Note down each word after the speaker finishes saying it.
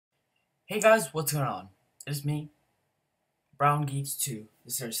Hey guys, what's going on? It's me, Brown Geeks 2.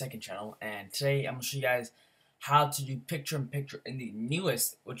 This is our second channel, and today I'm going to show you guys how to do picture-in-picture in the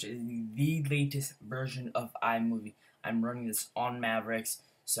newest, which is the latest version of iMovie. I'm running this on Mavericks,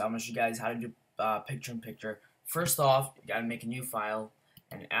 so I'm going to show you guys how to do picture-in-picture. First off, you got to make a new file,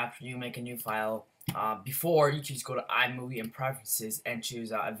 and after you make a new file, before you can just go to iMovie and Preferences and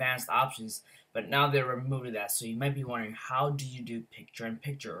choose Advanced Options, but now they removed that, so you might be wondering, how do you do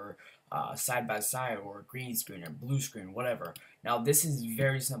picture-in-picture or side by side or green screen or blue screen, whatever. Now this is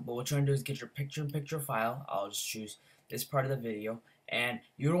very simple. What you want to do is get your picture-in-picture file. I'll just choose this part of the video, and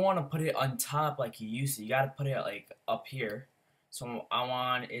you don't want to put it on top like you used to. You got to put it like up here. So I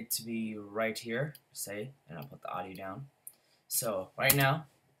want it to be right here, say, and I'll put the audio down. So right now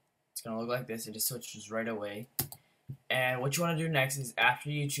it's gonna look like this. It just switches right away. And what you want to do next is, after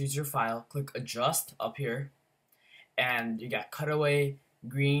you choose your file, click adjust up here, and you got cutaway,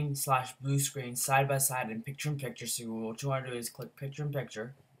 green / blue screen, side by side, and picture-in-picture. So what you want to do is click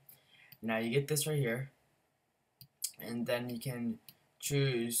picture-in-picture. Now you get this right here, and then you can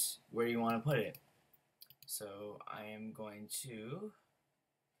choose where you want to put it. So I am going to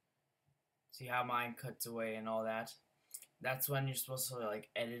see how mine cuts away and all that. That's when you're supposed to like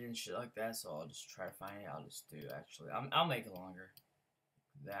edit and shit like that. So I'll just try to find it. I'll just do I'll make it longer.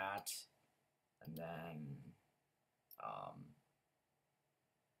 That, and then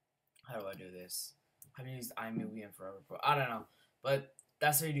how do I do this? I haven't used iMovie in forever, but I don't know. But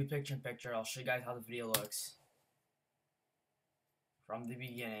that's how you do picture-in-picture. I'll show you guys how the video looks from the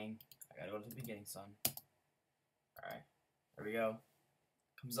beginning. I gotta go to the beginning, son. Alright, there we go.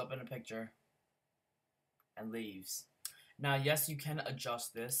 Comes up in a picture and leaves. Now, yes, you can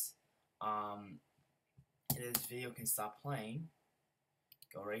adjust this. This video can stop playing.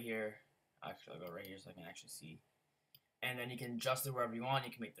 Go right here. Actually, I'll go right here so I can actually see. And then you can adjust it wherever you want.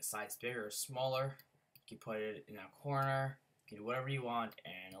 You can make the size bigger or smaller. You can put it in a corner. You can do whatever you want,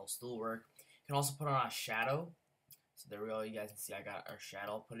 and it'll still work. You can also put on a shadow. So there we go. You guys can see I got our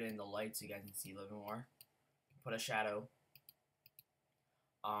shadow. I'll put it in the light so you guys can see a little bit more. Put a shadow.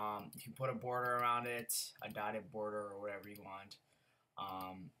 You can put a border around it, a dotted border, or whatever you want.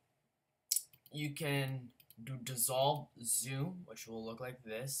 You can do dissolve zoom, which will look like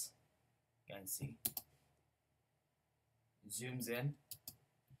this. You can see. Zooms in.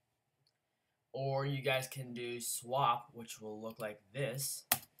 Or you guys can do swap, which will look like this.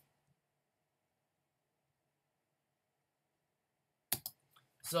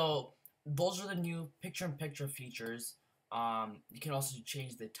 So those are the new picture-in-picture features. You can also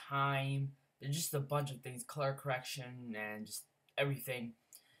change the time. There's just a bunch of things, color correction, and just everything.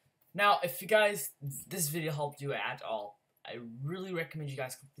 Now, if you guys, this video helped you at all, I really recommend you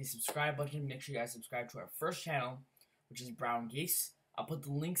guys click the subscribe button. Make sure you guys subscribe to our first channel, which is Brown Geeks. I'll put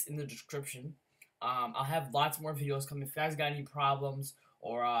the links in the description. I'll have lots more videos coming. If you guys got any problems,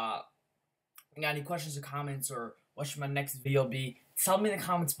 or got any questions or comments, or what should my next video be, tell me in the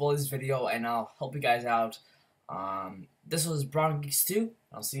comments below this video, and I'll help you guys out. This was Brown Geeks 2.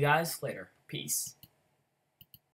 I'll see you guys later. Peace.